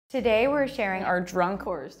Today we're sharing our drunk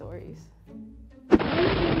horror stories.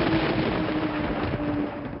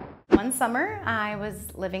 One summer, I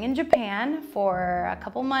was living in Japan for a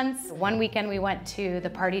couple months. One weekend we went to the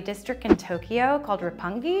party district in Tokyo called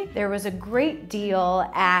Roppongi. There was a great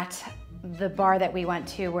deal at the bar that we went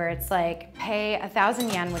to where it's like pay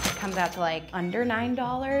 1,000 yen, which comes out to like under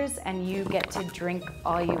 $9, and you get to drink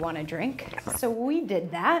all you want to drink. So we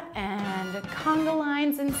did that and conga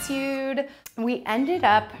lines ensued. We ended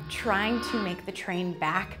up trying to make the train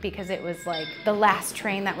back because it was like the last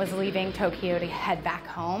train that was leaving Tokyo to head back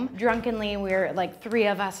home. Drunkenly, we're like 3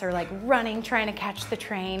 of us are like running, trying to catch the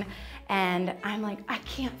train. And I'm like, I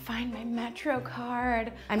can't find my Metro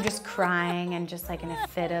card. I'm just crying and just like in a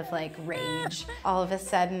fit of like rage. All of a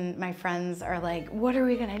sudden, my friends are like, what are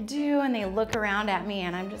we gonna do? And they look around at me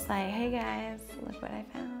and I'm just like, hey guys, look what I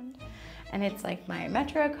found. And it's like my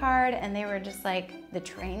Metro card, and they were just like, the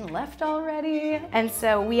train left already. And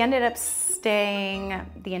so we ended up staying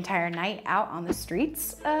the entire night out on the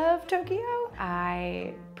streets of Tokyo.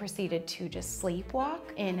 I proceeded to just sleepwalk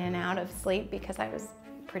in and out of sleep because I was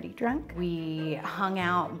pretty drunk. We hung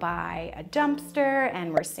out by a dumpster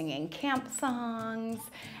and were singing camp songs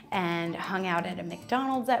and hung out at a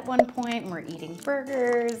McDonald's at one point and we're eating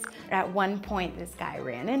burgers. At one point, this guy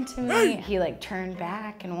ran into me. He like turned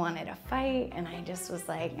back and wanted a fight, and I just was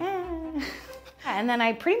like, eh. And then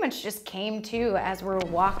I pretty much just came to as we're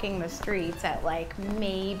walking the streets at like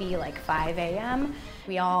maybe like 5 a.m.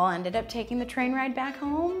 We all ended up taking the train ride back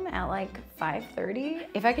home at like 5:30.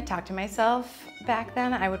 If I could talk to myself back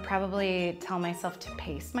then, I would probably tell myself to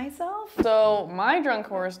pace myself. So my drunk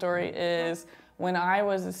horror story is when I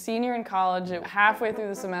was a senior in college. Halfway through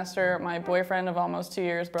the semester, my boyfriend of almost 2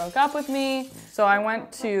 years broke up with me. So I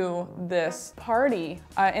went to this party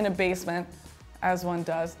in a basement, as one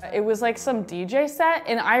does. It was like some DJ set,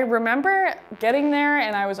 and I remember getting there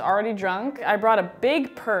and I was already drunk. I brought a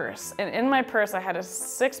big purse, and in my purse I had a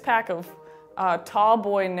 6-pack of Tall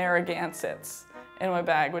Boy Narragansetts in my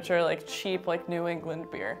bag, which are like cheap, like New England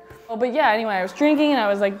beer. Oh, but yeah, anyway, I was drinking and I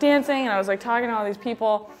was like dancing and I was like talking to all these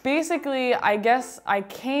people. Basically, I guess I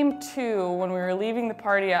came to when we were leaving the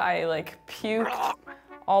party, I like puked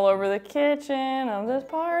all over the kitchen of this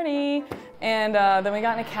party. And then we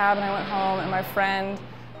got in a cab and I went home, and my friend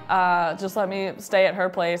just let me stay at her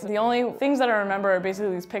place. The only things that I remember are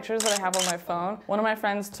basically these pictures that I have on my phone. One of my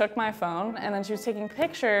friends took my phone and then she was taking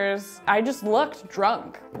pictures. I just looked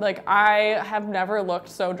drunk. Like, I have never looked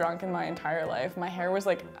so drunk in my entire life. My hair was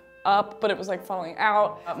like up, but it was like falling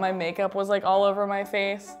out. My makeup was like all over my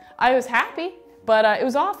face. I was happy. But it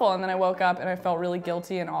was awful, and then I woke up and I felt really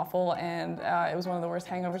guilty and awful, and it was one of the worst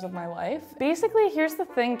hangovers of my life. Basically, here's the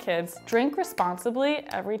thing, kids. Drink responsibly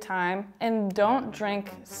every time, and don't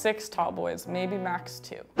drink 6 tall boys, maybe max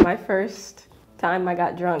 2. My first time I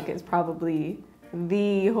got drunk is probably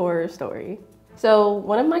the horror story. So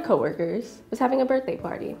one of my coworkers was having a birthday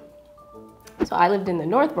party. So I lived in the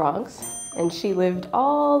North Bronx, and she lived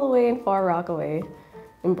all the way in Far Rockaway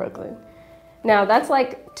in Brooklyn. Now that's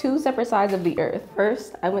like 2 separate sides of the earth.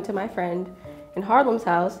 First, I went to my friend in Harlem's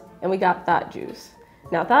house and we got thought juice.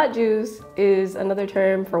 Now thought juice is another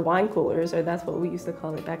term for wine coolers, or that's what we used to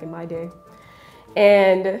call it back in my day.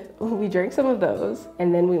 And we drank some of those,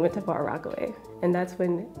 and then we went to Far Rockaway. And that's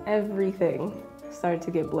when everything started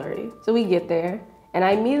to get blurry. So we get there and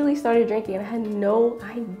I immediately started drinking and I had no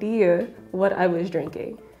idea what I was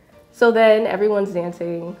drinking. So then everyone's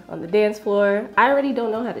dancing on the dance floor. I already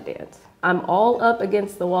don't know how to dance. I'm all up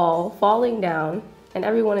against the wall, falling down, and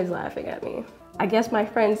everyone is laughing at me. I guess my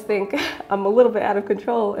friends think I'm a little bit out of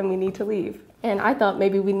control and we need to leave. And I thought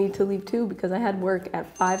maybe we need to leave too because I had work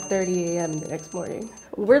at 5:30 a.m. the next morning.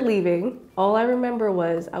 We're leaving. All I remember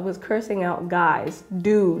was I was cursing out guys,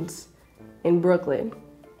 dudes in Brooklyn.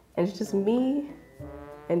 And it's just me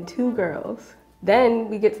and 2 girls. Then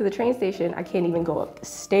we get to the train station. I can't even go up the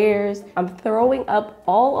stairs. I'm throwing up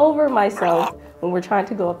all over myself when we're trying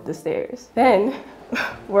to go up the stairs. Then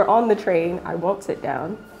we're on the train. I won't sit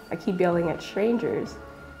down. I keep yelling at strangers.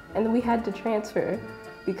 And then we had to transfer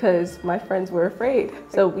because my friends were afraid.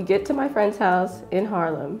 So we get to my friend's house in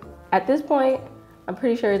Harlem. At this point, I'm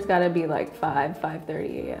pretty sure it's gotta be like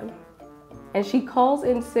 5:30 a.m. And she calls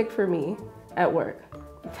in sick for me at work.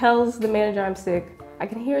 Tells the manager I'm sick. I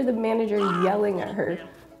can hear the manager yelling at her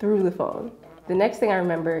through the phone. The next thing I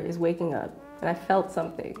remember is waking up and I felt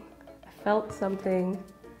something. I felt something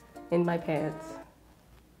in my pants.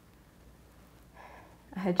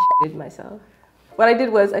 I had shitted myself. What I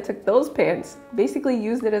did was I took those pants, basically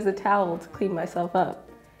used it as a towel to clean myself up.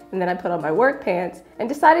 and then I put on my work pants and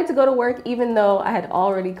decided to go to work even though I had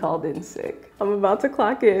already called in sick. I'm about to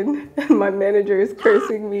clock in and my manager is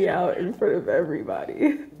cursing me out in front of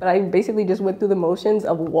everybody. But I basically just went through the motions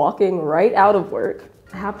of walking right out of work.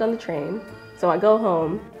 I hopped on the train, so I go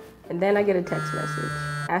home, and then I get a text message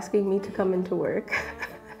asking me to come into work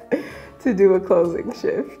to do a closing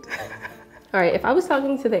shift. All right, if I was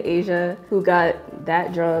talking to the Asia who got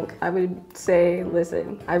that drunk, I would say,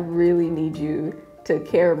 listen, I really need you to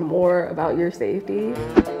care more about your safety.